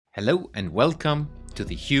Hello and welcome to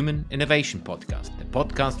the Human Innovation Podcast, the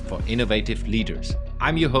podcast for innovative leaders.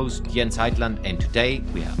 I'm your host, Jens Heitland, and today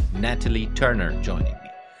we have Natalie Turner joining me.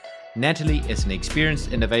 Natalie is an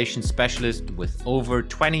experienced innovation specialist with over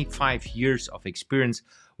 25 years of experience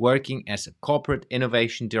working as a corporate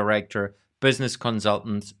innovation director, business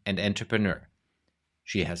consultant, and entrepreneur.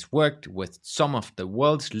 She has worked with some of the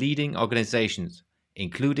world's leading organizations,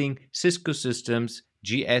 including Cisco Systems,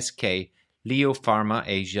 GSK, Leo Pharma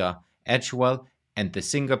Asia, Edgewell, and the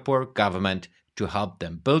Singapore government to help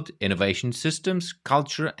them build innovation systems,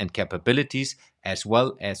 culture, and capabilities, as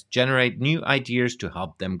well as generate new ideas to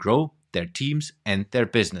help them grow their teams and their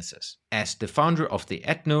businesses. As the founder of the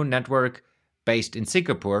Ethno Network based in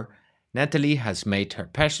Singapore, Natalie has made her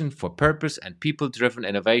passion for purpose and people-driven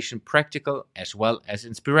innovation practical as well as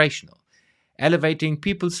inspirational, elevating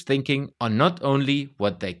people's thinking on not only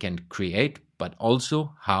what they can create, but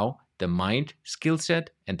also how the mind, skill set,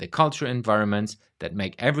 and the cultural environments that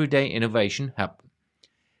make everyday innovation happen.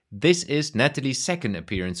 This is Natalie's second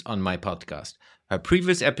appearance on my podcast. Her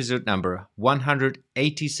previous episode number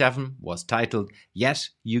 187 was titled Yes,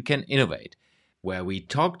 You Can Innovate, where we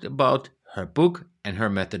talked about her book and her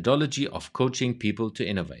methodology of coaching people to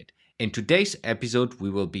innovate. In today's episode, we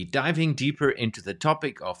will be diving deeper into the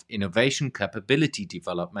topic of innovation capability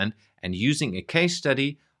development and using a case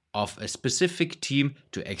study of a specific team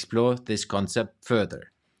to explore this concept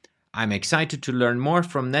further. I'm excited to learn more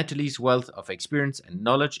from Natalie's wealth of experience and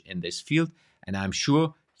knowledge in this field, and I'm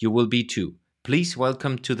sure you will be too. Please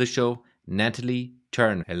welcome to the show, Natalie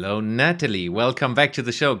Turner. Hello, Natalie. Welcome back to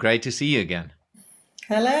the show. Great to see you again.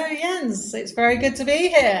 Hello, Jens. It's very good to be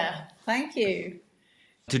here. Thank you.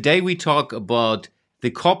 Today we talk about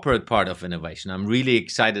the corporate part of innovation. I'm really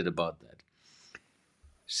excited about that.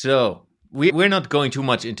 So, we're not going too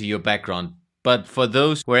much into your background, but for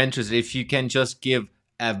those who are interested, if you can just give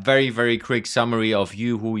a very, very quick summary of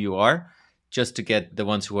you, who you are, just to get the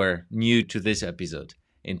ones who are new to this episode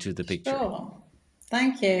into the picture. Sure.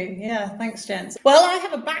 Thank you. Yeah, thanks, Jens. Well, I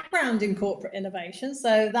have a background in corporate innovation,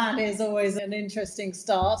 so that is always an interesting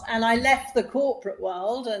start. And I left the corporate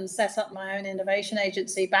world and set up my own innovation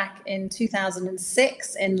agency back in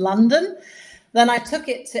 2006 in London. Then I took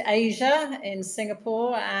it to Asia in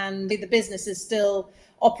Singapore, and the business is still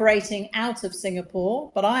operating out of Singapore,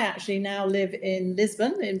 but I actually now live in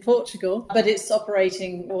Lisbon in Portugal, but it's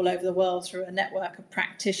operating all over the world through a network of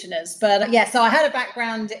practitioners. But yeah, so I had a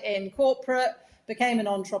background in corporate, became an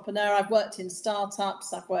entrepreneur. I've worked in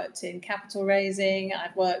startups, I've worked in capital raising,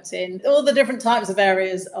 I've worked in all the different types of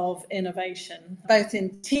areas of innovation, both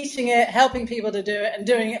in teaching it, helping people to do it, and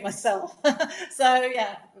doing it myself. So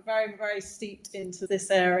yeah, very, very steeped into this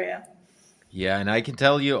area. Yeah, and I can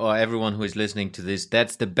tell you, or everyone who is listening to this,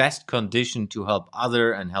 that's the best condition to help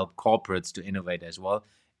other and help corporates to innovate as well.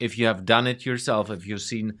 If you have done it yourself, if you've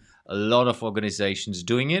seen a lot of organizations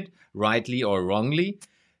doing it, rightly or wrongly,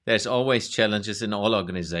 there's always challenges in all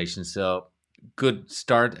organizations. So good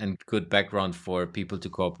start and good background for people to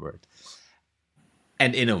cooperate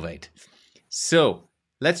and innovate. So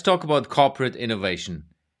let's talk about corporate innovation.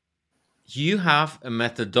 You have a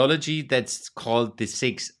methodology that's called the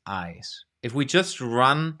 6 I's. If we just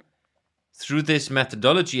run through this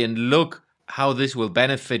methodology and look how this will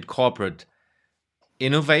benefit corporate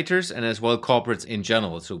innovators and as well corporates in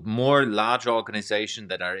general. So more larger organizations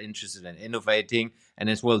that are interested in innovating and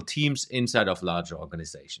as well teams inside of larger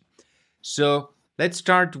organizations. So let's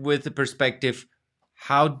start with the perspective,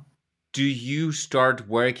 how do you start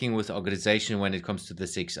working with organization when it comes to the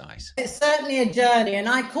 6 I's? It's certainly a journey, and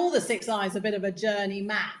I call the 6 I's a bit of a journey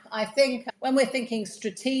map. I think when we're thinking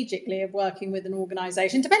strategically of working with an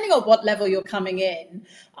organization, depending on what level you're coming in,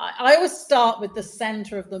 I always start with the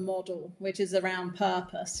center of the model, which is around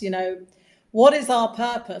purpose. You know, what is our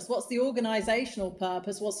purpose? What's the organizational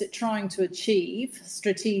purpose? What's it trying to achieve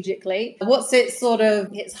strategically? What's its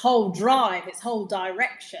whole drive, its whole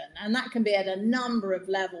direction? And that can be at a number of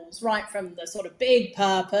levels, right from the sort of big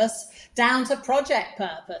purpose down to project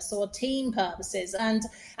purpose or team purposes. And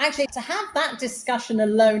actually to have that discussion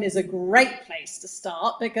alone is a great place to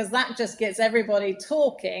start, because that just gets everybody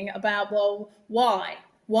talking about, well, why?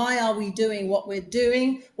 Why are we doing what we're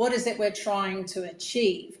doing? What is it we're trying to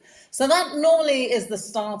achieve? So that normally is the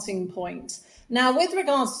starting point. Now, with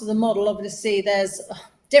regards to the model, obviously, there's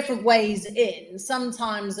different ways in.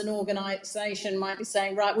 Sometimes an organization might be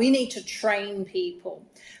saying, right, we need to train people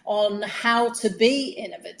on how to be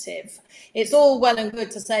innovative. It's all well and good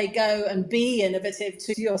to say, go and be innovative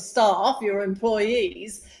to your staff, your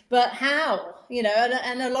employees, but how?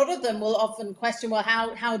 and a lot of them will often question, well,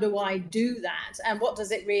 how do I do that? And what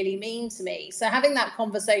does it really mean to me? So having that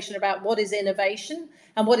conversation about what is innovation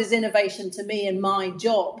and what is innovation to me in my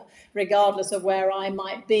job, regardless of where I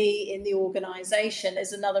might be in the organization,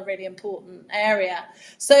 is another really important area.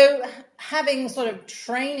 So having sort of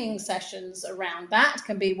training sessions around that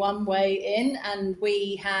can be one way in, and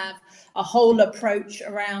we have a whole approach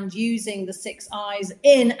around using the 6 I's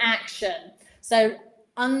in action. So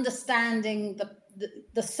understanding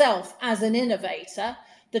the self as an innovator,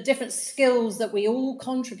 the different skills that we all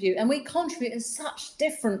contribute, and we contribute in such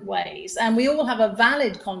different ways, and we all have a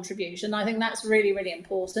valid contribution. I think that's really, really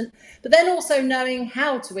important. But then also knowing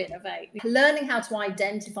how to innovate, learning how to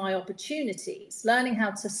identify opportunities, learning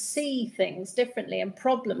how to see things differently and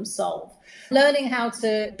problem solve, learning how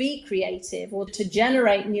to be creative or to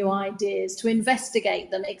generate new ideas, to investigate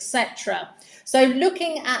them, etc. So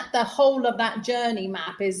looking at the whole of that journey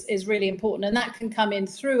map is really important, and that can come in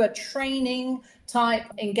through a training type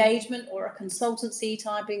engagement or a consultancy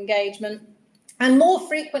type engagement. And more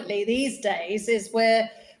frequently these days is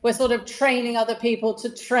where we're sort of training other people to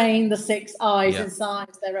train the 6 I's inside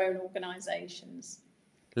their own organizations.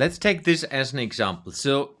 Let's take this as an example.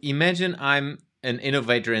 So imagine I'm an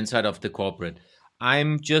innovator inside of the corporate.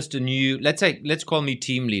 I'm just a new, let's call me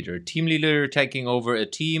team leader taking over a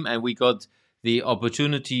team, and we got the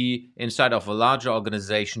opportunity inside of a larger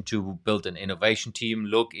organization to build an innovation team,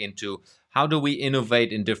 look into how do we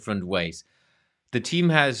innovate in different ways. The team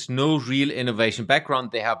has no real innovation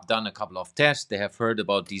background. They have done a couple of tests. They have heard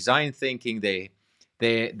about design thinking. They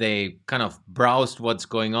kind of browsed what's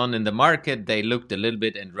going on in the market. They looked a little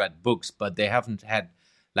bit and read books, but they haven't had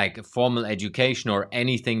like a formal education or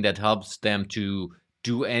anything that helps them to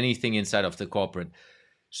do anything inside of the corporate.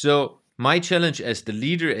 So my challenge as the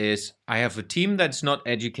leader is I have a team that's not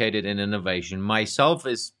educated in innovation. Myself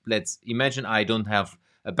is, let's imagine I don't have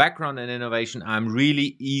a background in innovation. I'm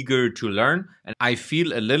really eager to learn, and I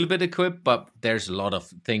feel a little bit equipped, but there's a lot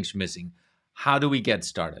of things missing. How do we get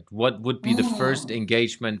started? What would be the first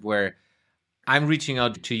engagement where I'm reaching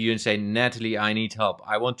out to you and saying, Natalie, I need help.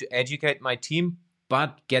 I want to educate my team,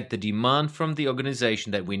 but get the demand from the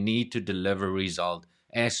organization that we need to deliver a result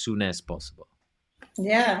as soon as possible.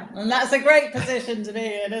 Yeah, and that's a great position to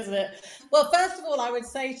be in, isn't it? Well, first of all, I would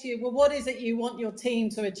say to you, well, what is it you want your team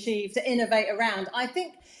to achieve, to innovate around? I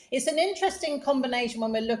think it's an interesting combination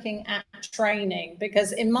when we're looking at training,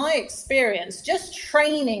 because in my experience, just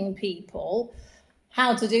training people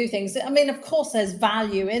how to do things, I mean, of course, there's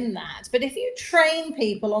value in that. But if you train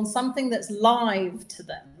people on something that's live to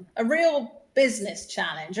them, a real business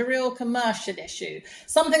challenge, a real commercial issue,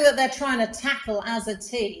 something that they're trying to tackle as a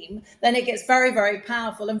team, then it gets very, very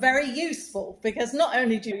powerful and very useful, because not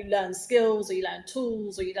only do you learn skills or you learn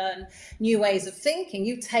tools or you learn new ways of thinking,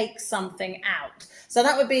 you take something out. So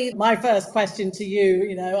that would be my first question to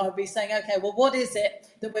you. I'd be saying, okay, well, what is it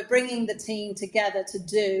that we're bringing the team together to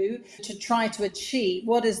do, to try to achieve?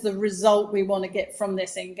 What is the result we want to get from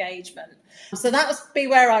this engagement? So that would be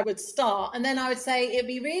where I would start. And then I would say it'd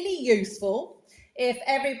be really useful if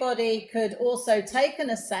everybody could also take an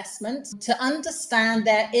assessment to understand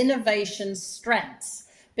their innovation strengths,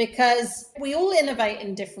 because we all innovate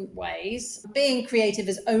in different ways. Being creative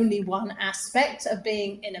is only one aspect of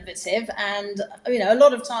being innovative. And, a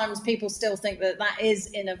lot of times people still think that is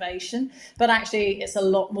innovation, but actually it's a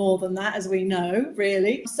lot more than that, as we know,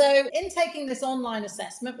 really. So in taking this online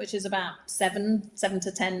assessment, which is about 7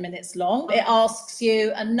 to 10 minutes long, it asks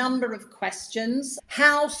you a number of questions.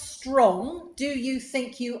 How strong do you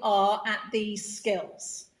think you are at these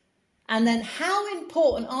skills? And then how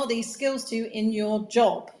important are these skills to you in your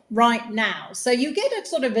job right now? So you get a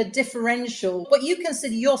sort of a differential, what you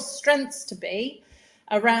consider your strengths to be,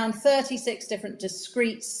 around 36 different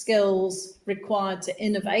discrete skills required to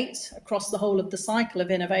innovate across the whole of the cycle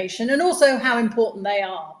of innovation, and also how important they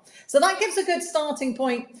are. So that gives a good starting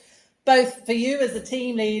point, both for you as a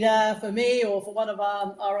team leader, for me, or for one of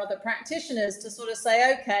our other practitioners, to sort of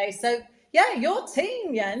say, okay, so yeah, your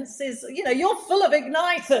team, Jens, is, you're full of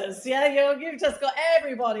igniters. Yeah, you've just got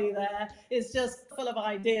everybody there is just full of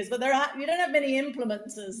ideas, but you don't have many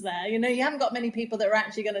implementers there. You haven't got many people that are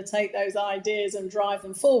actually going to take those ideas and drive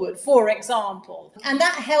them forward, for example. And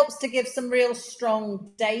that helps to give some real strong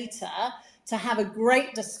data to have a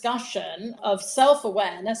great discussion of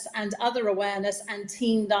self-awareness and other awareness and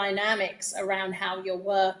team dynamics around how you're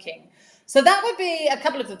working. So that would be a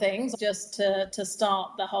couple of the things just to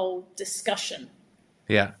start the whole discussion.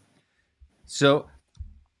 Yeah. So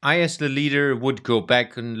I, as the leader, would go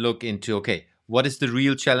back and look into, okay, what is the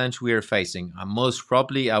real challenge we are facing? Most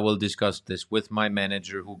probably I will discuss this with my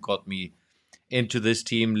manager who got me into this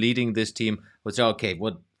team, leading this team, would say, okay,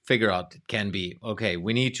 what figure out it can be, okay,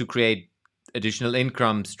 we need to create additional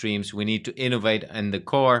income streams, we need to innovate in the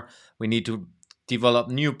core, we need to develop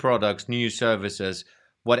new products, new services,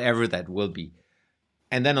 whatever that will be.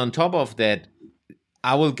 And then on top of that,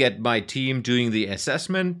 I will get my team doing the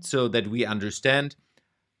assessment so that we understand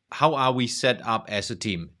how are we set up as a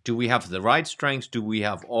team. Do we have the right strengths? Do we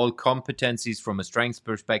have all competencies from a strengths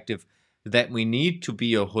perspective that we need to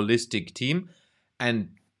be a holistic team? And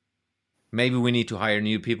maybe we need to hire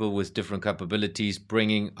new people with different capabilities,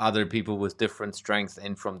 bringing other people with different strengths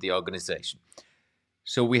in from the organization.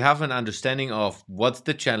 So we have an understanding of what's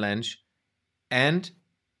the challenge, and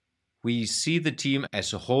we see the team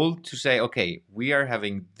as a whole to say, okay, we are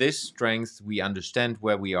having this strength, we understand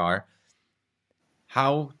where we are.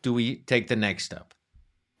 How do we take the next step?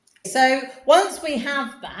 So once we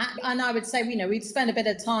have that, and I would say, we'd spend a bit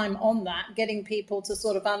of time on that, getting people to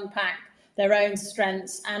sort of unpack their own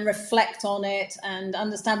strengths and reflect on it and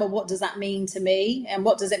understand, well, what does that mean to me? And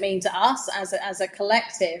what does it mean to us as a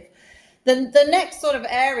collective? The next sort of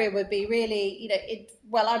area would be really,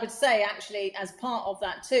 I would say actually as part of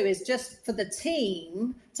that too, is just for the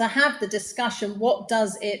team to have the discussion, what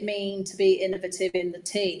does it mean to be innovative in the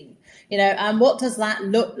team? And what does that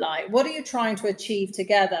look like? What are you trying to achieve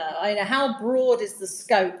together? How broad is the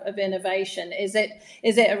scope of innovation? Is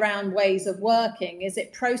it around ways of working? Is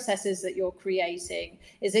it processes that you're creating?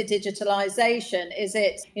 Is it digitalization? Is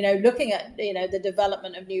it, looking at, the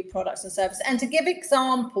development of new products and services? And to give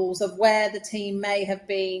examples of where the team may have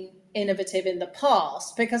been innovative in the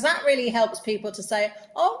past, because that really helps people to say,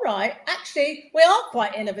 all right, actually, we are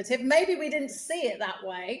quite innovative. Maybe we didn't see it that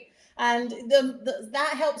way. And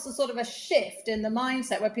that helps a sort of a shift in the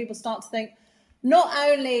mindset where people start to think, not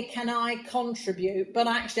only can I contribute, but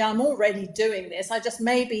actually I'm already doing this. I just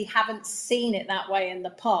maybe haven't seen it that way in the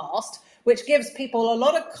past, which gives people a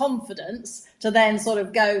lot of confidence to then sort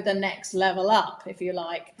of go the next level up, if you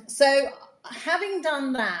like. So having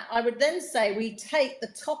done that, I would then say we take the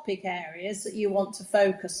topic areas that you want to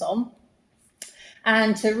focus on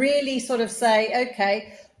and to really sort of say,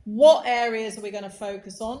 okay, what areas are we going to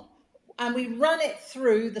focus on? And we run it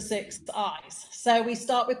through the 6 I's. So we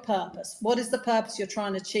start with purpose. What is the purpose you're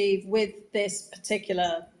trying to achieve with this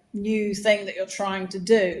particular new thing that you're trying to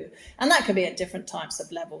do? And that can be at different types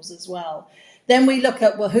of levels as well. Then we look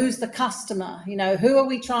at, well, who's the customer? Who are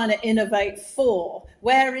we trying to innovate for?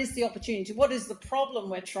 Where is the opportunity? What is the problem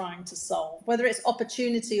we're trying to solve? Whether it's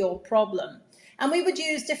opportunity or problem. And we would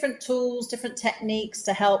use different tools, different techniques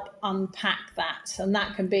to help unpack that. And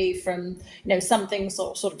that can be from, something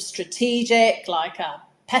sort of strategic, like a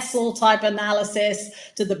PESTLE type analysis,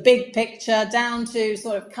 to the big picture, down to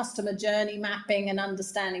sort of customer journey mapping and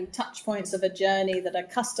understanding touch points of a journey that a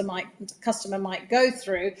customer might go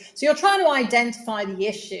through. So you're trying to identify the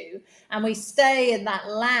issue, and we stay in that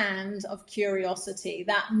land of curiosity,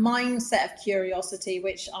 that mindset of curiosity,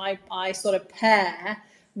 which I sort of pair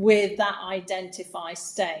with that identify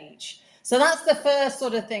stage. So that's the first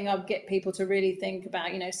sort of thing I'd get people to really think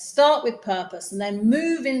about, start with purpose and then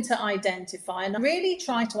move into identify and really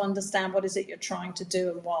try to understand what is it you're trying to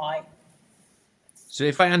do and why. So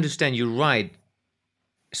if I understand you right,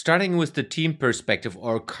 starting with the team perspective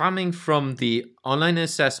or coming from the online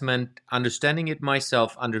assessment, understanding it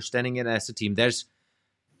myself, understanding it as a team, there's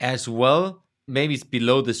as well, maybe it's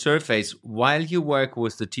below the surface, while you work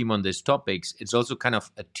with the team on these topics, it's also kind of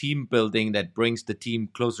a team building that brings the team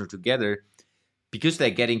closer together because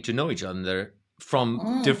they're getting to know each other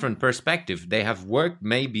from different perspectives. They have worked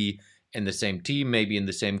maybe in the same team, maybe in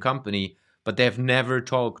the same company, but they've never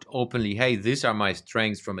talked openly, hey, these are my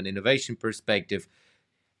strengths from an innovation perspective.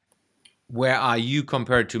 Where are you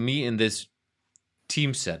compared to me in this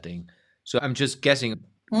team setting? So I'm just guessing,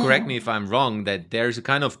 correct me if I'm wrong, that there's a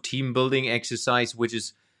kind of team building exercise which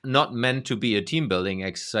is not meant to be a team building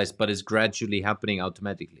exercise, but is gradually happening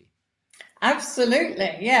automatically.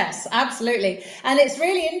 Absolutely. Yes, absolutely. And it's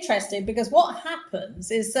really interesting because what happens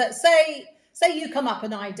is that say you come up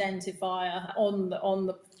an identifier on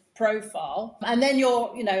the profile, and then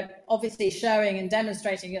you're, obviously showing and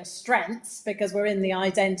demonstrating your strengths because we're in the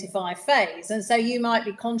identify phase. And so you might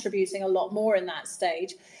be contributing a lot more in that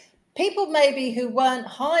stage. People maybe who weren't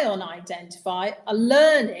high on identify are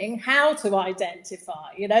learning how to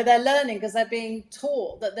identify. They're learning because they're being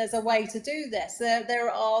taught that there's a way to do this. There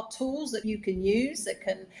are tools that you can use that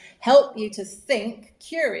can help you to think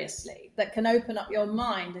curiously, that can open up your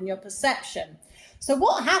mind and your perception. So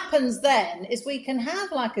what happens then is we can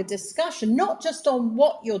have like a discussion, not just on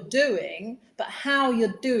what you're doing, but how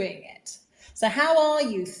you're doing it. So how are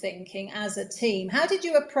you thinking as a team? How did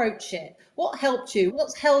you approach it? What helped you?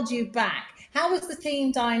 What's held you back? How was the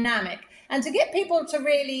team dynamic? And to get people to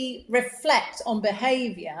really reflect on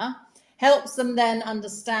behavior helps them then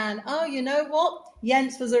understand, oh, you know what?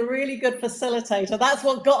 Jens was a really good facilitator. That's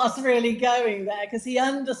what got us really going there, because he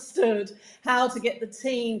understood how to get the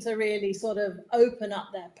team to really sort of open up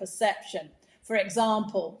their perception, for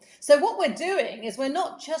example. So what we're doing is we're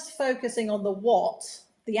not just focusing on the what,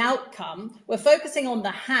 the outcome, we're focusing on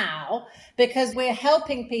the how, because we're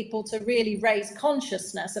helping people to really raise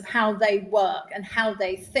consciousness of how they work and how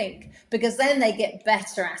they think, because then they get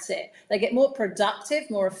better at it. They get more productive,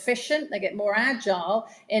 more efficient, they get more agile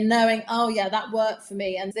in knowing, oh yeah, that worked for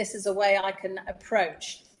me and this is a way I can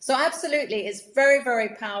approach. So absolutely, it's very, very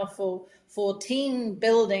powerful for team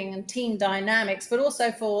building and team dynamics, but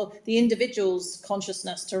also for the individual's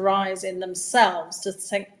consciousness to rise in themselves, to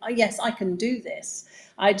think, oh, yes, I can do this.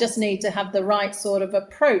 I just need to have the right sort of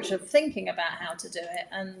approach of thinking about how to do it,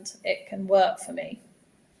 and it can work for me.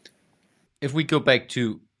 If we go back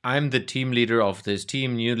to, I'm the team leader of this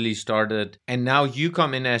team, newly started, and now you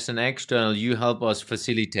come in as an external, you help us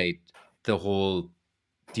facilitate the whole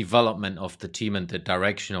development of the team and the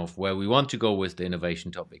direction of where we want to go with the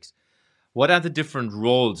innovation topics. What are the different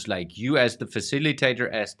roles, like you as the facilitator,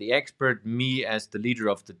 as the expert, me as the leader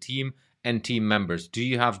of the team, and team members? Do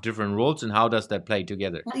you have different roles, and how does that play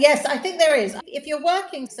together? Yes, I think there is. If you're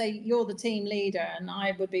working, say you're the team leader and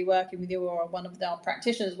I would be working with you, or one of our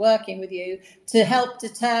practitioners working with you to help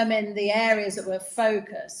determine the areas that we're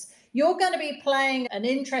focused, you're going to be playing an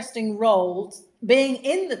interesting role being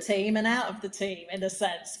in the team and out of the team, in a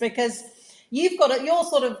sense, because you're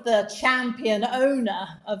sort of the champion owner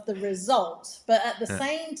of the result, but at the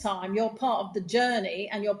same time, you're part of the journey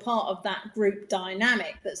and you're part of that group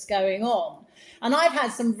dynamic that's going on. And I've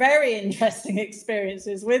had some very interesting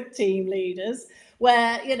experiences with team leaders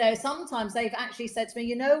where, you know, sometimes they've actually said to me,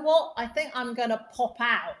 you know what, I think I'm going to pop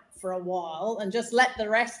out for a while and just let the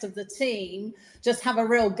rest of the team just have a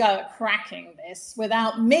real go at cracking this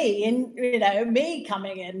without me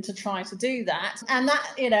coming in to try to do that. And that,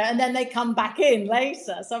 and then they come back in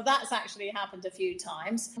later. So that's actually happened a few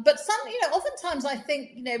times. But oftentimes I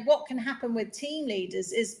think, what can happen with team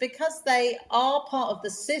leaders is because they are part of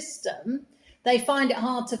the system, they find it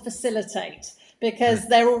hard to facilitate, because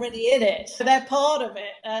they're already in it. They're part of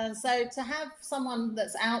it. And so to have someone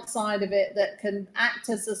that's outside of it that can act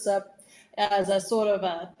as a sort of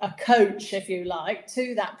a coach, if you like,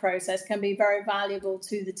 to that process can be very valuable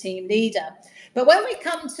to the team leader. But when we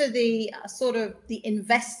come to the sort of the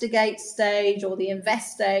investigate stage or the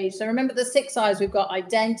invest stage, so remember the 6 I's, we've got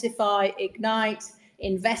identify, ignite,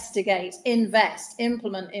 investigate, invest,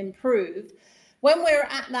 implement, improve. When we're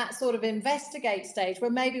at that sort of investigate stage, where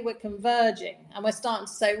maybe we're converging and we're starting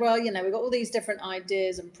to say, well, we've got all these different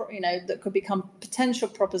ideas and, that could become potential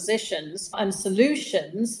propositions and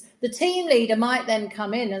solutions, the team leader might then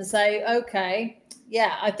come in and say, okay,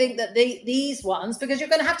 yeah, I think that these ones, because you're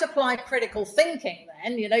going to have to apply critical thinking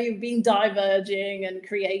then, you've been diverging and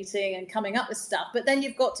creating and coming up with stuff, but then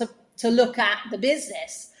you've got to look at the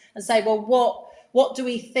business and say, well, what do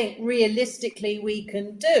we think realistically we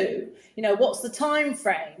can do? What's the time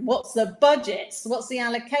frame? What's the budgets? What's the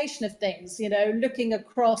allocation of things? Looking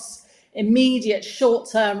across immediate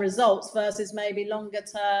short-term results versus maybe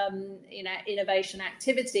longer-term, innovation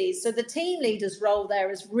activities. So the team leader's role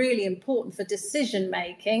there is really important for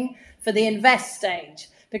decision-making for the invest stage,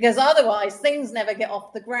 because otherwise things never get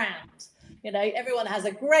off the ground. Everyone has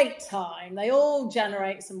a great time. They all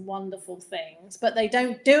generate some wonderful things, but they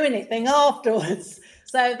don't do anything afterwards.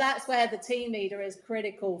 So that's where the team leader is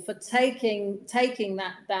critical for taking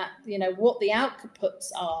that what the outputs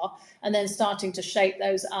are, and then starting to shape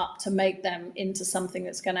those up to make them into something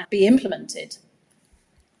that's going to be implemented.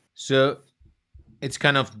 So it's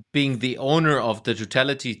kind of being the owner of the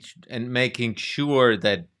totality and making sure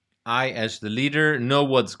that I, as the leader, know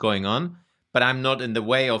what's going on, but I'm not in the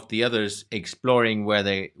way of the others exploring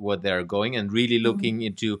what they're going, and really looking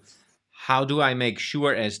into how do I make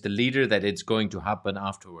sure as the leader that it's going to happen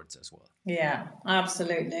afterwards as well. Yeah,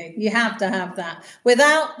 absolutely. You have to have that.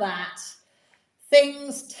 Without that,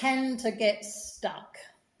 things tend to get stuck.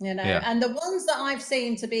 And the ones that I've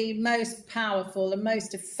seen to be most powerful and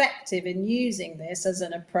most effective in using this as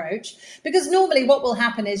an approach, because normally what will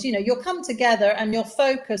happen is, you'll come together and you'll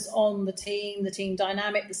focus on the team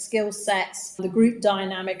dynamic, the skill sets, the group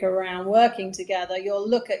dynamic around working together. You'll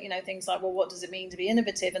look at, things like, well, what does it mean to be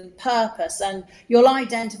innovative, and purpose, and you'll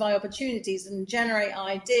identify opportunities and generate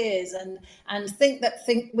ideas and think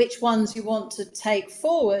which ones you want to take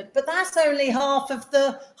forward. But that's only half of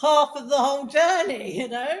the whole journey,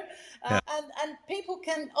 And people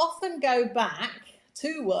can often go back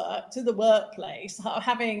to work, to the workplace,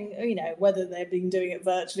 having, whether they've been doing it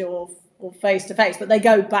virtually or face to face, but they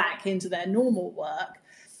go back into their normal work.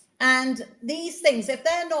 And these things, if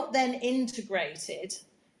they're not then integrated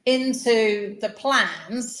into the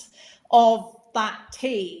plans of that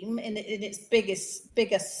team in its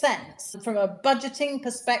biggest sense, from a budgeting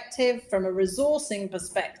perspective, from a resourcing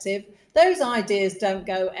perspective, those ideas don't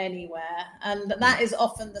go anywhere. And that is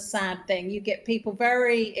often the sad thing. You get people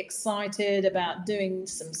very excited about doing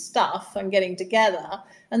some stuff and getting together,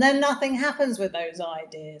 and then nothing happens with those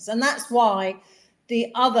ideas. And that's why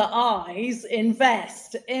the other I's,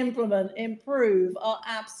 invest, implement, improve, are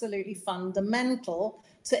absolutely fundamental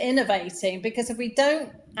to innovating. Because if we don't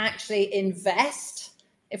actually invest,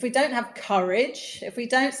 if we don't have courage, if we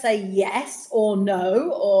don't say yes or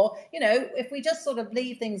no, or, if we just sort of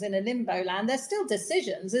leave things in a limbo land, there's still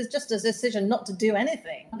decisions. There's just a decision not to do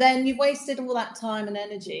anything. Then you've wasted all that time and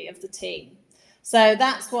energy of the team. So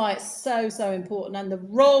that's why it's so important. And the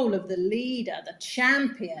role of the leader, the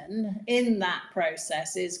champion in that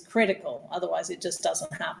process is critical. Otherwise, it just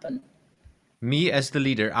doesn't happen. Me as the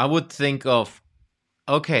leader, I would think of,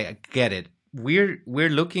 okay, I get it. We're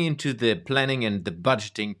looking into the planning and the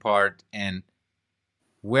budgeting part, and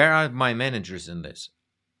where are my managers in this?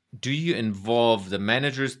 Do you involve the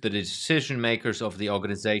managers, the decision makers of the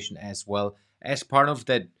organization as well as part of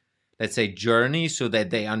that, let's say, journey, so that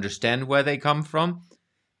they understand where they come from?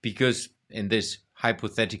 Because in this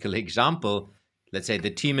hypothetical example, let's say the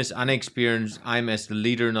team is unexperienced, I'm as the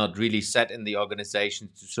leader not really set in the organization,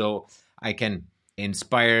 so I can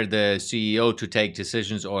inspire the CEO to take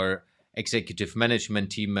decisions or executive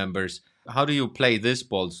management team members. How do you play this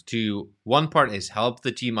balls to, one part is help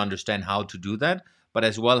the team understand how to do that, but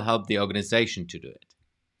as well help the organization to do it?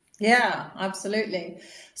 Yeah, absolutely.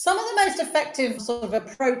 Some of the most effective sort of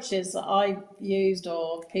approaches that I've used,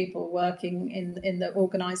 or people working in the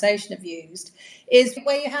organization have used, is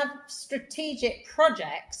where you have strategic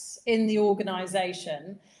projects in the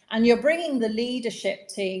organization, and you're bringing the leadership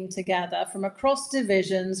team together from across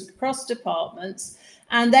divisions, across departments,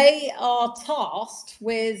 and they are tasked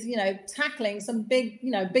with, tackling some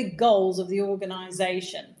big goals of the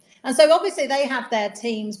organization. And so obviously they have their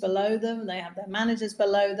teams below them, they have their managers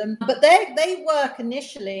below them, but they work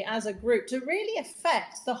initially as a group to really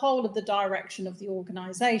affect the whole of the direction of the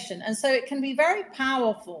organization. And so it can be very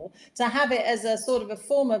powerful to have it as a sort of a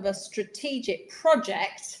form of a strategic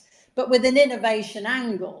project, but with an innovation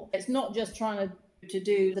angle. It's not just trying to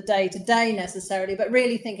do the day-to-day necessarily, but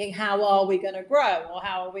really thinking, how are we going to grow, or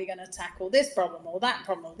how are we going to tackle this problem or that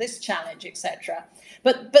problem or this challenge, etc.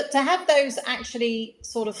 But to have those actually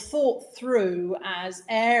sort of thought through as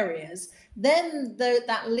areas, then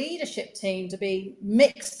that leadership team to be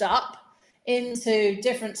mixed up into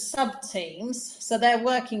different sub-teams, so they're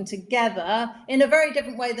working together in a very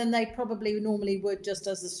different way than they probably normally would just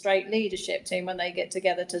as a straight leadership team when they get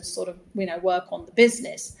together to sort of work on the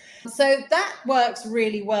business. So that works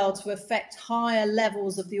really well to affect higher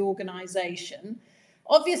levels of the organization.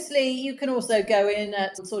 Obviously, you can also go in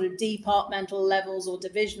at sort of departmental levels or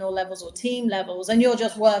divisional levels or team levels, and you're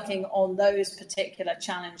just working on those particular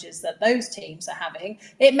challenges that those teams are having.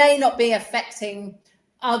 It may not be affecting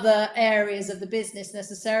other areas of the business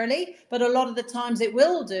necessarily, but a lot of the times it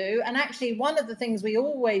will do. And actually, one of the things we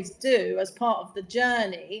always do as part of the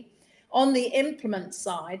journey on the implement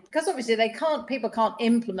side, because obviously people can't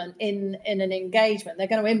implement in an engagement, they're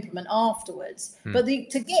going to implement afterwards. But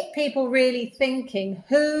to get people really thinking,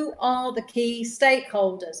 who are the key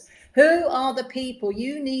stakeholders? Who are the people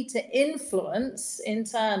you need to influence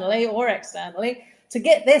internally or externally to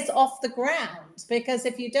get this off the ground? Because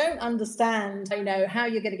if you don't understand, how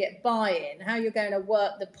you're going to get buy-in, how you're going to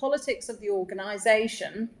work the politics of the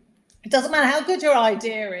organization, it doesn't matter how good your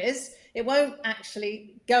idea is, it won't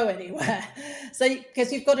actually go anywhere. So,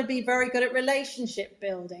 because you've got to be very good at relationship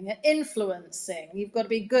building, at influencing, you've got to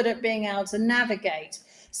be good at being able to navigate.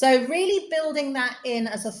 So really building that in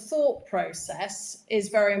as a thought process is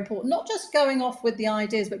very important. Not just going off with the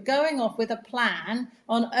ideas, but going off with a plan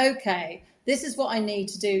on, okay, this is what I need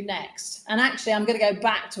to do next. And actually, I'm going to go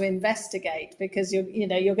back to investigate, because you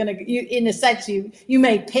in a sense, you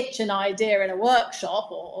may pitch an idea in a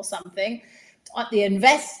workshop or something at the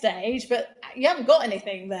invest stage, but you haven't got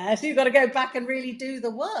anything there. So you've got to go back and really do the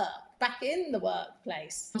work back in the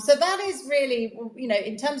workplace. So that is really,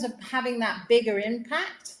 in terms of having that bigger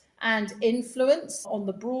impact and influence on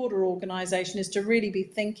the broader organization, is to really be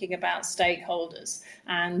thinking about stakeholders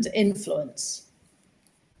and influence.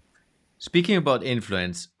 Speaking about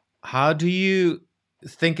influence, how do you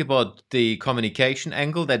think about the communication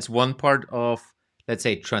angle? That's one part of, let's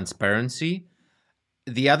say, transparency.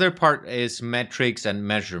 the other part is metrics and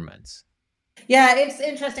measurements. Yeah, it's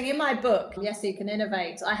interesting. In my book, Yes, You Can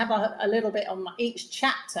Innovate, I have a little bit on each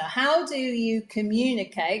chapter. How do you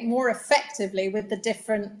communicate more effectively with the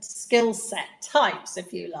different skill set types,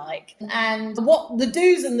 if you like, and what the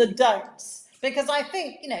do's and the don'ts? Because I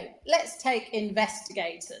think, let's take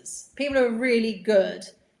investigators, people who are really good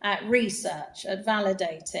at research, at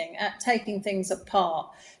validating, at taking things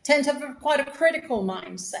apart, tend to have quite a critical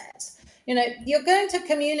mindset. You're going to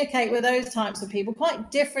communicate with those types of people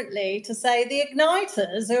quite differently to, say, the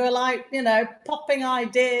igniters who are like, popping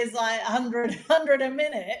ideas like 100 a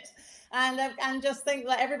minute and just think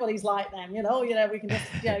that everybody's like them, we can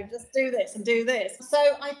just do this and do this. So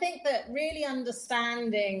I think that really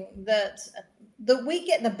understanding that we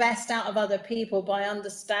get the best out of other people by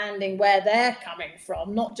understanding where they're coming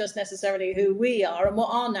from, not just necessarily who we are and what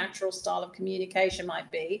our natural style of communication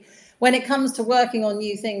might be. When it comes to working on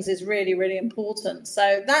new things is really, really important.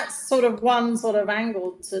 So that's sort of one sort of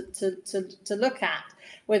angle to look at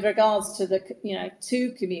with regards to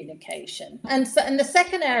to communication. And the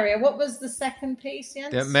second area, what was the second piece,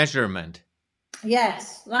 Jens? The measurement.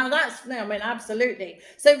 Yes, well, absolutely.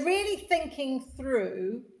 So really thinking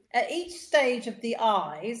through at each stage of the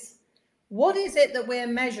eyes, what is it that we're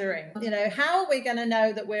measuring? How are we going to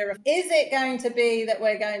know that is it going to be that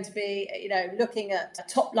we're going to be, looking at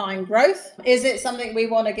top line growth? Is it something we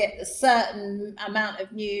want to get a certain amount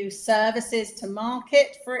of new services to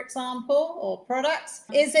market, for example, or products?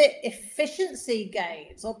 Is it efficiency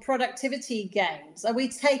gains or productivity gains? Are we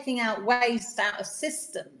taking out waste out of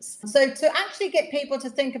systems? So to actually get people to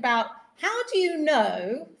think about, how do you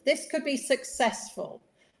know this could be successful?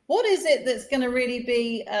 What is it that's going to really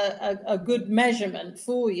be a good measurement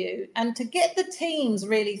for you? And to get the teams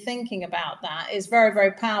really thinking about that is very,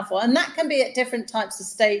 very powerful. And that can be at different types of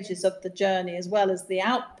stages of the journey, as well as the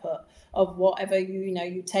output of whatever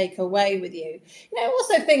you take away with you.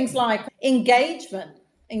 Also things like engagement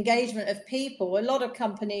of people. A lot of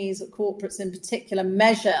companies, corporates in particular,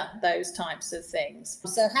 measure those types of things.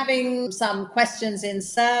 So having some questions in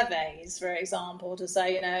surveys, for example, to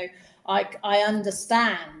say, I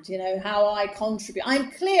understand, how I contribute. I'm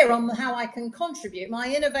clear on how I can contribute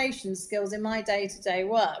my innovation skills in my day-to-day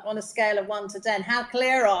work on a scale of 1 to 10. How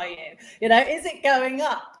clear are you? Is it going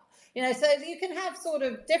up? So you can have sort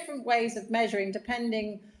of different ways of measuring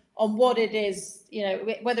depending on what it is,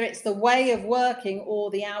 whether it's the way of working or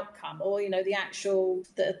the outcome or, the actual,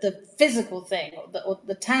 the physical thing or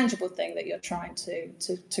the tangible thing that you're trying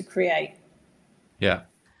to create. Yeah.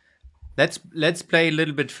 Let's play a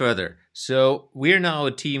little bit further. So we're now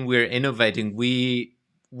a team, we're innovating. We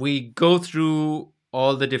go through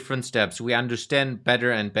all the different steps. We understand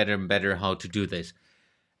better and better and better how to do this.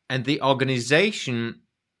 And the organization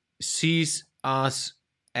sees us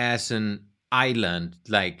as an island,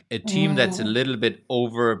 like a team that's a little bit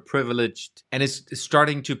overprivileged and is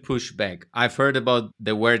starting to push back. I've heard about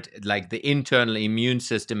the word like the internal immune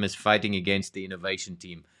system is fighting against the innovation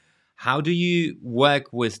team. How do you work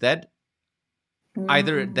with that?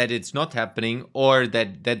 Either that it's not happening or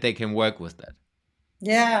that they can work with that.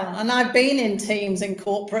 Yeah, and I've been in teams in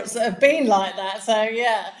corporates that have been like that. So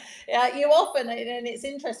yeah, you often, and it's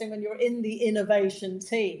interesting when you're in the innovation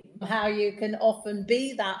team, how you can often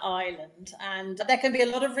be that island, and there can be a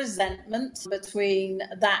lot of resentment between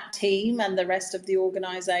that team and the rest of the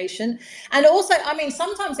organization. And also,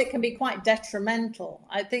 sometimes it can be quite detrimental.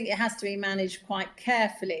 I think it has to be managed quite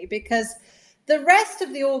carefully because the rest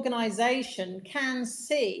of the organization can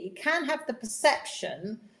have the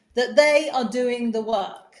perception that they are doing the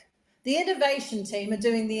work. The innovation team are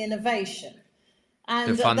doing the innovation.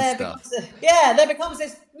 And the fun there becomes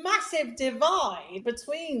this massive divide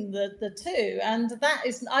between the two. And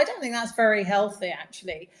I don't think that's very healthy,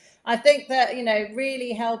 actually. I think that,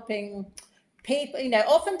 really helping people,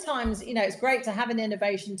 oftentimes, it's great to have an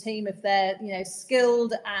innovation team if they're,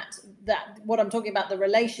 skilled at that, what I'm talking about, the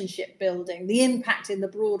relationship building, the impact in the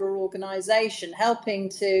broader organization, helping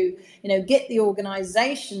to, get the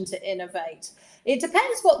organization to innovate. It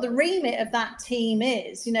depends what the remit of that team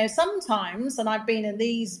is. Sometimes, and I've been in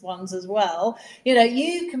these ones as well,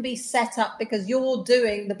 you can be set up because you're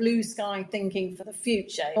doing the blue sky thinking for the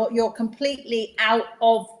future. You're completely out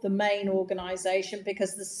of the main organization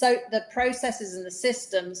because the processes and the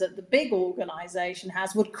systems that the big organization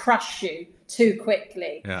has would crush you too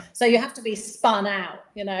quickly. Yeah. So you have to be spun out,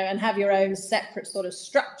 and have your own separate sort of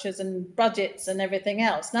structures and budgets and everything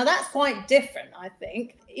else. Now that's quite different, I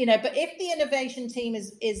think, but if the innovation team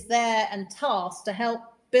is there and tasked to help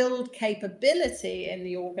build capability in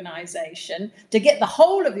the organization, to get the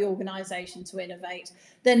whole of the organization to innovate,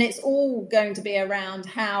 then it's all going to be around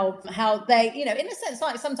how they, in a sense,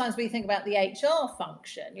 like sometimes we think about the HR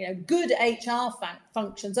function, good HR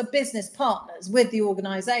functions are business partners with the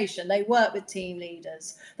organization. They work with team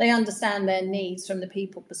leaders. They understand their needs from the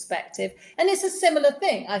people perspective. And it's a similar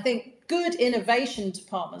thing. I think good innovation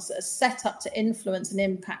departments that are set up to influence and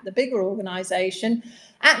impact the bigger organization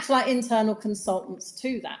act like internal consultants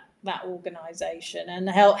to that organization and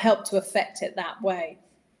help to affect it that way.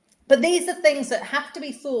 But these are things that have to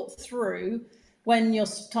be thought through when you're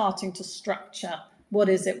starting to structure what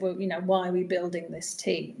is it, why are we building this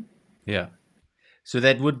team? Yeah. So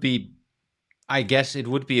that would be, I guess it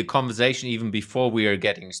would be a conversation even before we are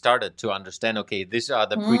getting started to understand, okay, these are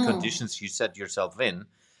the preconditions you set yourself in,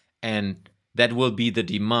 and that will be the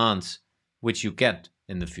demands which you get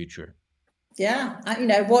in the future. Yeah,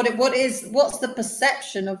 what's the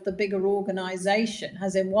perception of the bigger organization?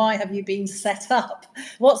 As in, why have you been set up?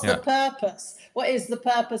 What's the purpose? What is the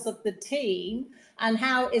purpose of the team? And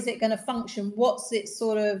how is it going to function? What's its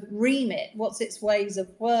sort of remit? What's its ways of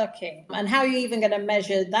working? And how are you even going to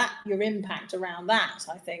measure that, your impact around that,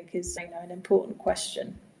 I think is an important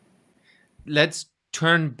question. Let's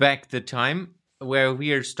turn back the time where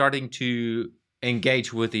we are starting to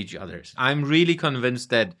engage with each other. I'm really convinced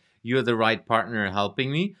that you're the right partner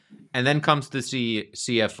helping me. And then comes the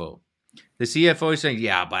CFO. The CFO is saying,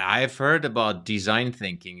 yeah, but I've heard about design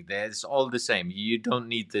thinking. That's all the same. You don't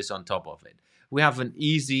need this on top of it. We have an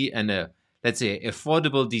easy and let's say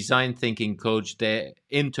affordable design thinking coach there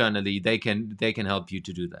internally. They can help you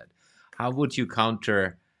to do that. How would you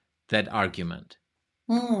counter that argument?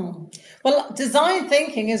 Well, design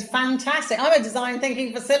thinking is fantastic. I'm a design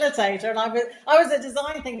thinking facilitator, and I was a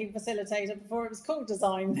design thinking facilitator before it was called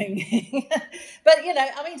design thinking. But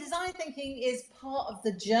design thinking is part of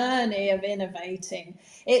the journey of innovating.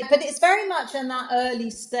 But it's very much in that early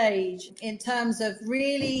stage in terms of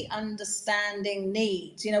really understanding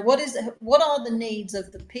needs. What are the needs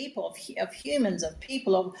of the people, of humans, of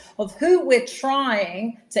people, of who we're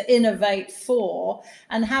trying to innovate for,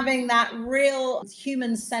 and having that real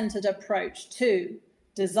human-centered approach to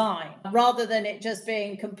design rather than it just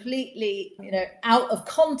being completely out of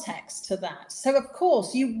context to that. So of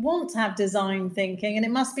course you want to have design thinking, and it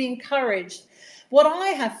must be encouraged. What I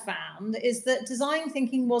have found is that design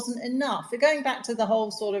thinking wasn't enough. Going back to the whole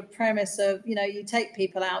sort of premise of you take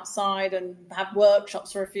people outside and have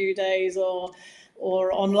workshops for a few days or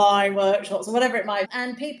online workshops or whatever it might be.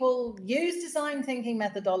 And people use design thinking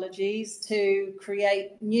methodologies to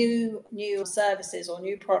create new services or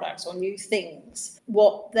new products or new things.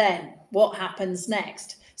 What then? What happens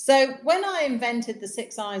next? So when I invented the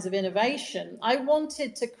 6 I's of innovation, I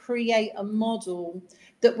wanted to create a model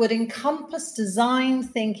that would encompass design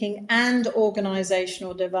thinking and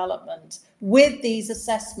organizational development with these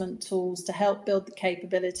assessment tools to help build the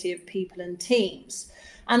capability of people and teams.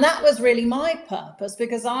 And that was really my purpose,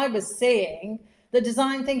 because I was seeing that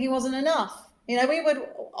design thinking wasn't enough. We would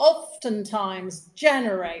oftentimes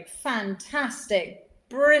generate fantastic,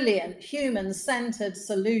 brilliant, human-centered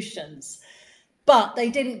solutions, but they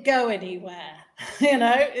didn't go anywhere.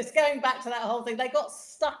 It's going back to that whole thing. They got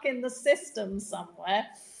stuck in the system somewhere.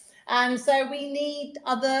 And so we need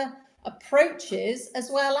other approaches as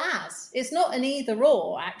well as. It's not an either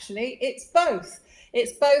or, actually. It's both.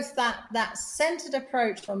 It's both that centered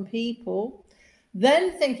approach from people,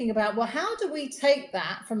 then thinking about, well, how do we take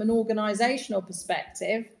that from an organizational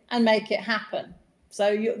perspective and make it happen?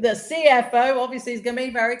 So the CFO obviously is going to be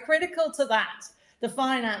very critical to that. The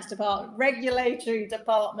finance department, regulatory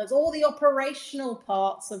departments, all the operational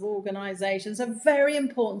parts of organizations are very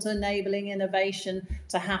important to enabling innovation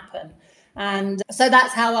to happen. And so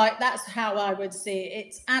that's how I would see it.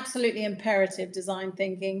 It's absolutely imperative, design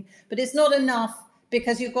thinking, but it's not enough,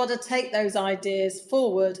 because you've got to take those ideas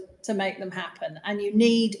forward to make them happen. And you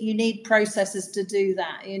need processes to do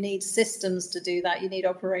that. You need systems to do that. You need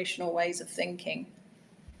operational ways of thinking.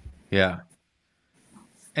 Yeah.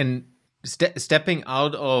 And stepping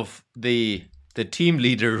out of the team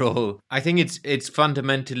leader role, I think it's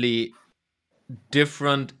fundamentally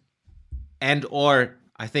different, and or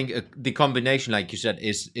I think the combination, like you said,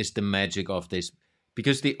 is the magic of this,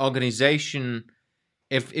 because the organization,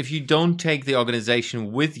 if you don't take the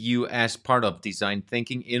organization with you as part of design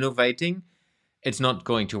thinking, innovating, it's not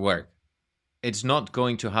going to work. It's not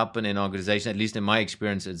going to happen in organization. At least in my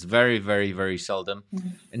experience, it's very, very, very seldom. Mm-hmm.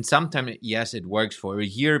 And sometimes, yes, it works for a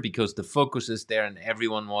year because the focus is there and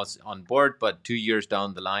everyone was on board. But 2 years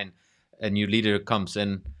down the line, a new leader comes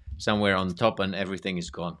in somewhere on top and everything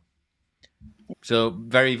is gone. So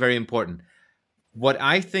very, very important. what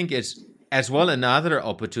I think is as well another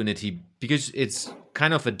opportunity, because it's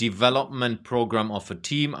kind of a development program of a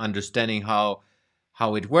team, understanding how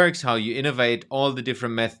it works, how you innovate, all the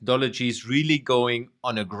different methodologies, really going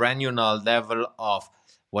on a granular level of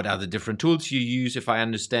what are the different tools you use, if I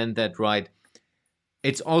understand that right.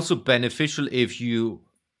 It's also beneficial if you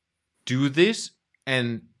do this,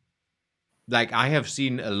 and like I have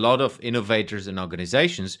seen a lot of innovators and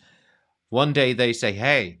organizations, one day they say,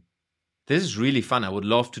 hey, this is really fun. I would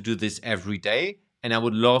love to do this every day and I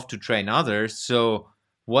would love to train others. So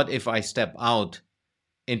what if I step out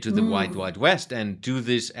into the wide west and do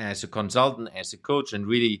this as a consultant, as a coach, and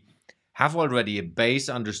really have already a base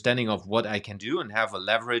understanding of what I can do and have a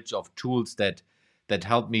leverage of tools that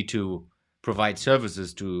help me to provide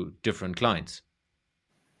services to different clients.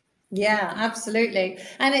 Yeah, absolutely.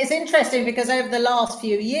 And it's interesting because over the last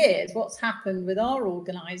few years, what's happened with our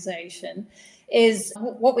organization is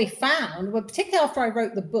what we found, well, particularly after I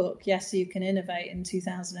wrote the book, Yes, You Can Innovate in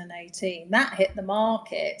 2018, that hit the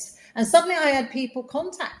market. And suddenly I had people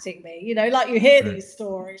contacting me, you know, like you hear these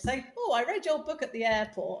stories, say, oh, I read your book at the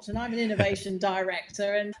airport and I'm an innovation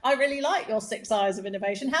director and I really like your 6 Eyes of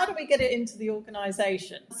Innovation. How do we get it into the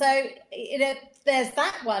organization? So, you know, there's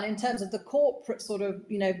that one in terms of the corporate sort of,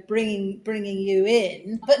 you know, bringing you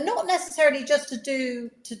in, but not necessarily just to do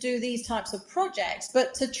these types of projects,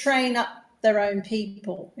 but to train up their own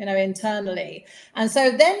people, you know, internally. And so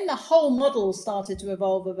then the whole model started to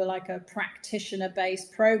evolve over like a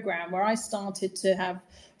practitioner-based program where I started to have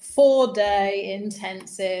 4-day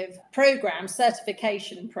intensive programs,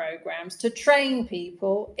 certification programs, to train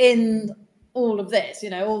people in all of this, you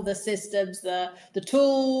know, all the systems, the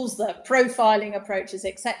tools, the profiling approaches,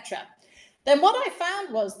 etc. Then what I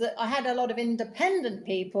found was that I had a lot of independent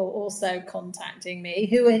people also contacting me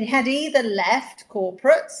who had either left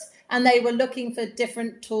corporates and they were looking for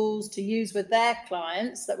different tools to use with their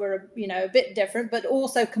clients that were, you know, a bit different, but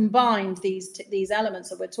also combined these elements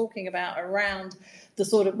that we're talking about around the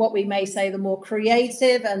sort of what we may say the more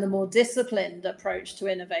creative and the more disciplined approach to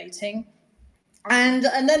innovating. And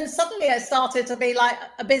then suddenly it started to be like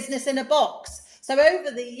a business in a box. So over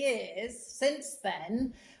the years since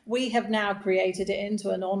then, we have now created it into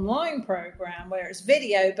an online program where it's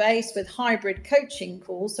video based with hybrid coaching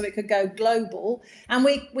calls, so it could go global. And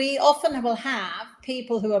we often will have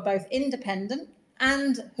people who are both independent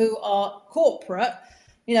and who are corporate,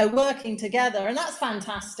 you know, working together. And that's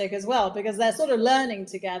fantastic as well, because they're sort of learning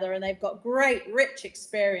together and they've got great, rich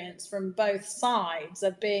experience from both sides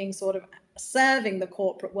of being sort of serving the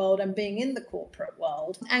corporate world and being in the corporate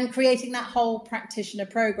world and creating that whole practitioner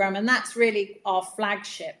program. And that's really our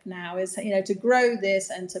flagship now, is, you know, to grow this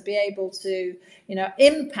and to be able to, you know,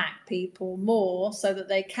 impact people more so that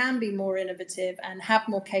they can be more innovative and have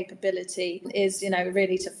more capability, is, you know,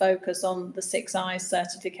 really to focus on the 6 Eyes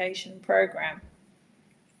certification program.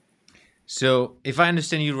 So if I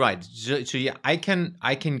understand you right, so yeah, I can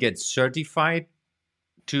get certified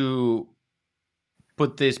to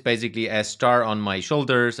put this basically as star on my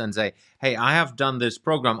shoulders and say, hey, I have done this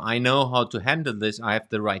program. I know how to handle this. I have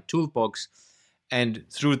the right toolbox. And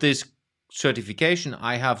through this certification,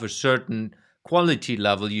 I have a certain quality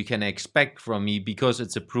level you can expect from me because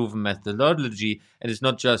it's a proven methodology. And it's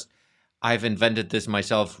not just, I've invented this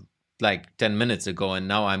myself like 10 minutes ago and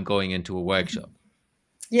now I'm going into a workshop.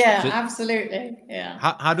 Yeah, so absolutely. Yeah.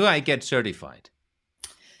 How do I get certified?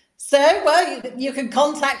 So, well, you can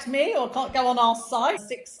contact me or go on our site,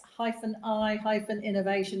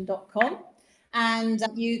 6-i-innovation.com. And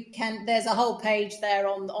you can, there's a whole page there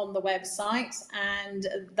on the website, and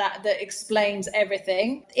that explains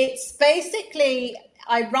everything. It's basically,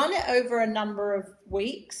 I run it over a number of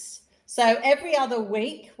weeks. So every other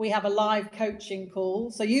week we have a live coaching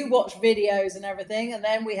call. So you watch videos and everything, and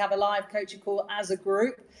then we have a live coaching call as a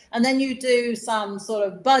group. And then you do some sort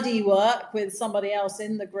of buddy work with somebody else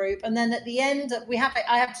in the group. And then at the end,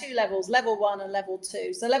 I have 2 levels, level 1 and level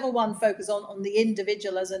 2. So level 1 focus on the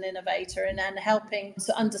individual as an innovator and helping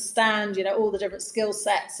to understand, you know, all the different skill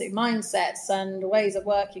sets, mindsets and ways of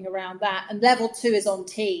working around that. And level 2 is on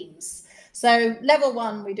teams. So level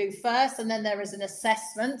 1 we do first, and then there is an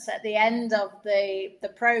assessment at the end of the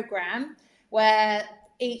program where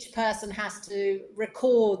each person has to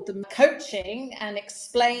record the coaching and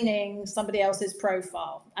explaining somebody else's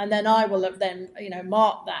profile. And then I will then, you know,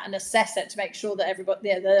 mark that and assess it to make sure that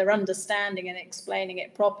everybody, they're understanding and explaining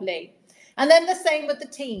it properly. And then the same with the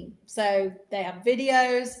team. So they have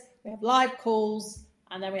videos, we have live calls,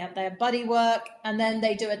 and then they have buddy work, and then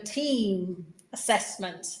they do a team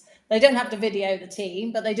assessment They don't have to video the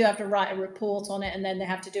team, but they do have to write a report on it, and then they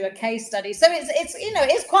have to do a case study. So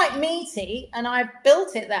it's quite meaty, and I've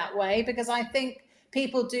built it that way because I think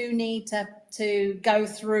people do need to go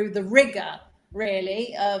through the rigor,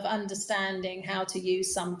 really, of understanding how to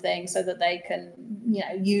use something so that they can,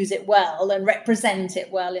 use it well and represent it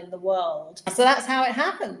well in the world. So that's how it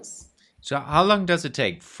happens. So how long does it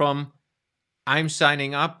take from I'm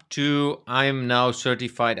signing up to I'm now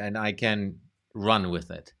certified and I can run with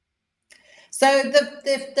it? So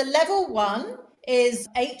the level 1 is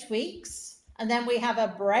 8 weeks, and then we have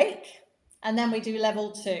a break, and then we do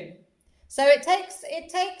level 2. So it takes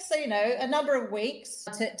a number of weeks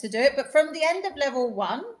to do it. But from the end of level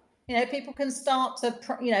 1, people can start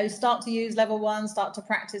to use level 1, start to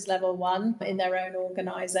practice level 1 in their own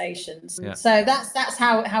organizations. Yeah. So that's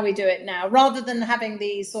how we do it now, rather than having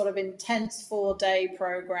these sort of intense 4-day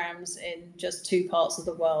programs in just 2 parts of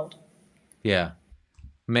the world. Yeah,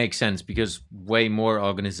 makes sense, because way more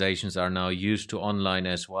organizations are now used to online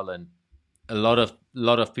as well, and a lot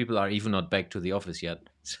of people are even not back to the office yet.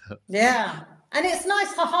 So. Yeah. And it's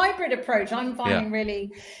nice, a hybrid approach I'm finding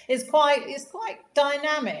really is quite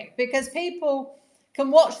dynamic, because people can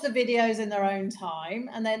watch the videos in their own time,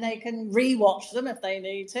 and then they can rewatch them if they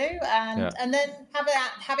need to, and then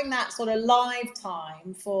having that sort of live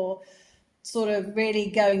time for sort of really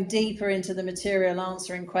going deeper into the material,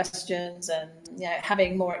 answering questions, and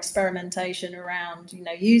having more experimentation around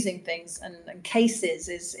using things and cases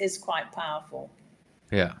is quite powerful.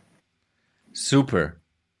 Yeah, super.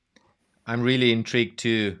 I'm really intrigued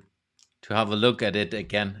to have a look at it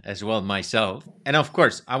again as well myself. And of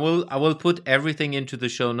course, I will put everything into the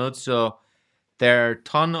show notes. So there are a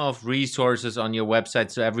ton of resources on your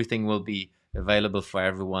website. So everything will be available for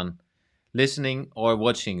everyone listening or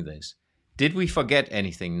watching this. Did we forget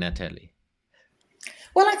anything, Natalie?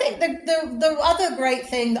 Well, I think the other great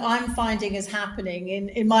thing that I'm finding is happening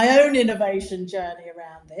in my own innovation journey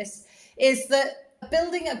around this is that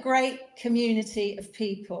building a great community of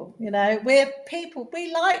people. We're people,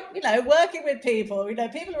 we like, working with people.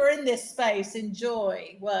 People who are in this space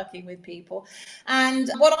enjoy working with people. And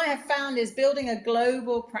what I have found is building a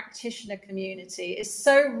global practitioner community is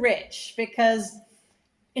so rich, because,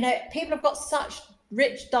 people have got such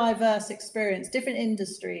rich, diverse experience, different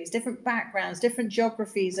industries, different backgrounds, different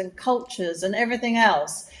geographies and cultures and everything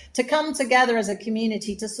else, to come together as a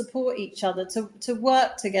community to support each other, to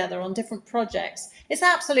work together on different projects. It's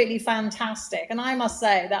absolutely fantastic. And I must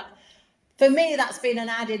say that for me, that's been an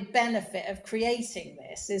added benefit of creating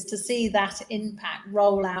this, is to see that impact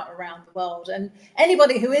roll out around the world. And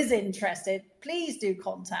anybody who is interested, please do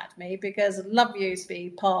contact me, because I'd love you to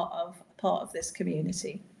be part of this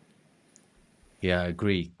community. Yeah, I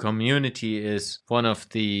agree. Community is one of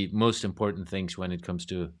the most important things when it comes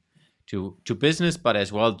to business, but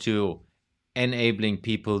as well to enabling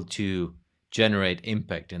people to generate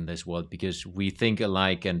impact in this world, because we think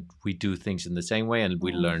alike and we do things in the same way, and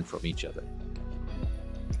we learn from each other.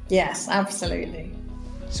 Yes, absolutely.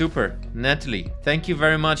 Super. Natalie, thank you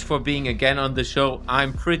very much for being again on the show.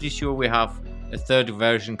 I'm pretty sure we have a third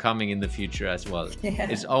version coming in the future as well. Yeah,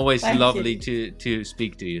 it's always lovely to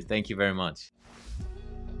speak to you. Thank you very much.